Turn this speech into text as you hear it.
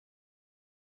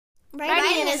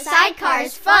Riding in a sidecar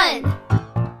is fun!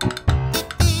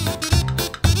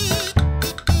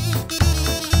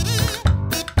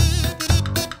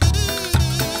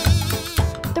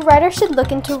 The rider should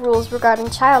look into rules regarding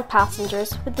child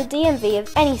passengers with the DMV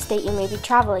of any state you may be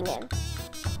traveling in.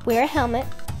 Wear a helmet,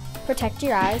 protect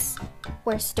your eyes,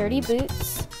 wear sturdy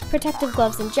boots, protective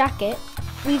gloves and jacket.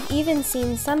 We've even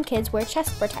seen some kids wear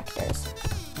chest protectors.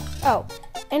 Oh,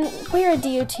 and wear a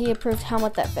DOT-approved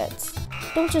helmet that fits.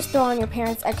 Don't just throw on your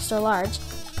parents' extra large.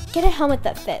 Get a helmet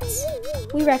that fits.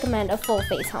 We recommend a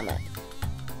full-face helmet.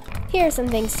 Here are some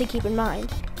things to keep in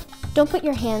mind. Don't put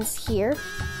your hands here,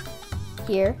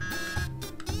 here,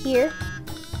 here,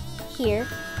 here,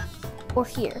 or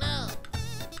here.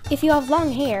 If you have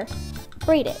long hair,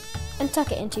 braid it and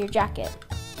tuck it into your jacket.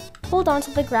 Hold on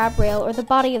to the grab rail or the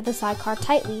body of the sidecar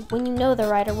tightly when you know the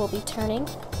rider will be turning,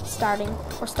 starting,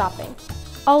 or stopping.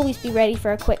 Always be ready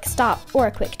for a quick stop or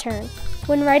a quick turn.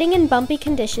 When riding in bumpy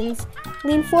conditions,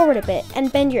 lean forward a bit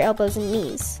and bend your elbows and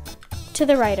knees. To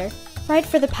the rider, ride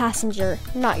for the passenger,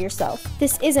 not yourself.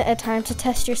 This isn't a time to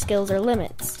test your skills or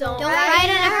limits. Don't ride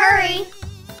in a hurry!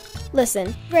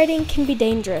 Listen, riding can be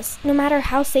dangerous, no matter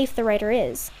how safe the rider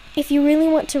is. If you really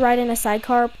want to ride in a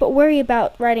sidecar but worry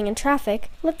about riding in traffic,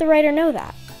 let the rider know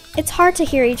that. It's hard to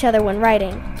hear each other when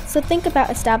riding, so think about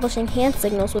establishing hand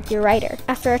signals with your rider.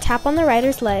 After a tap on the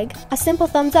rider's leg, a simple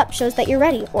thumbs up shows that you're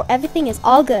ready or everything is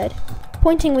all good.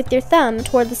 Pointing with your thumb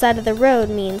toward the side of the road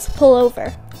means pull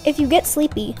over. If you get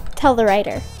sleepy, tell the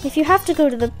rider. If you have to go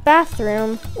to the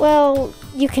bathroom, well,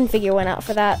 you can figure one out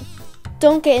for that.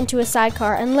 Don't get into a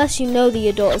sidecar unless you know the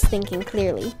adult is thinking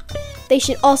clearly. They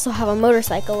should also have a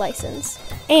motorcycle license.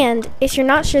 And if you're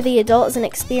not sure the adult is an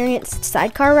experienced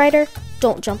sidecar rider,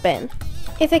 don't jump in.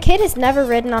 If a kid has never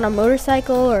ridden on a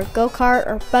motorcycle or go-kart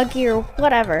or buggy or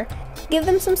whatever, give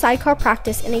them some sidecar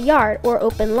practice in a yard or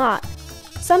open lot.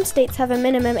 Some states have a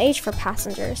minimum age for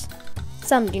passengers.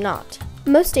 Some do not.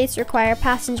 Most states require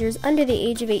passengers under the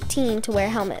age of 18 to wear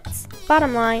helmets.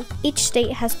 Bottom line, each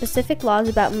state has specific laws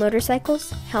about motorcycles,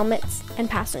 helmets, and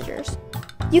passengers.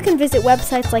 You can visit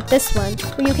websites like this one,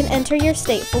 where you can enter your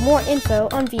state for more info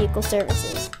on vehicle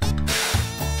services.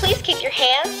 Please keep your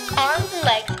hands, arms, and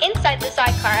legs inside the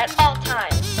sidecar at all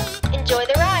times. Enjoy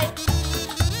the ride!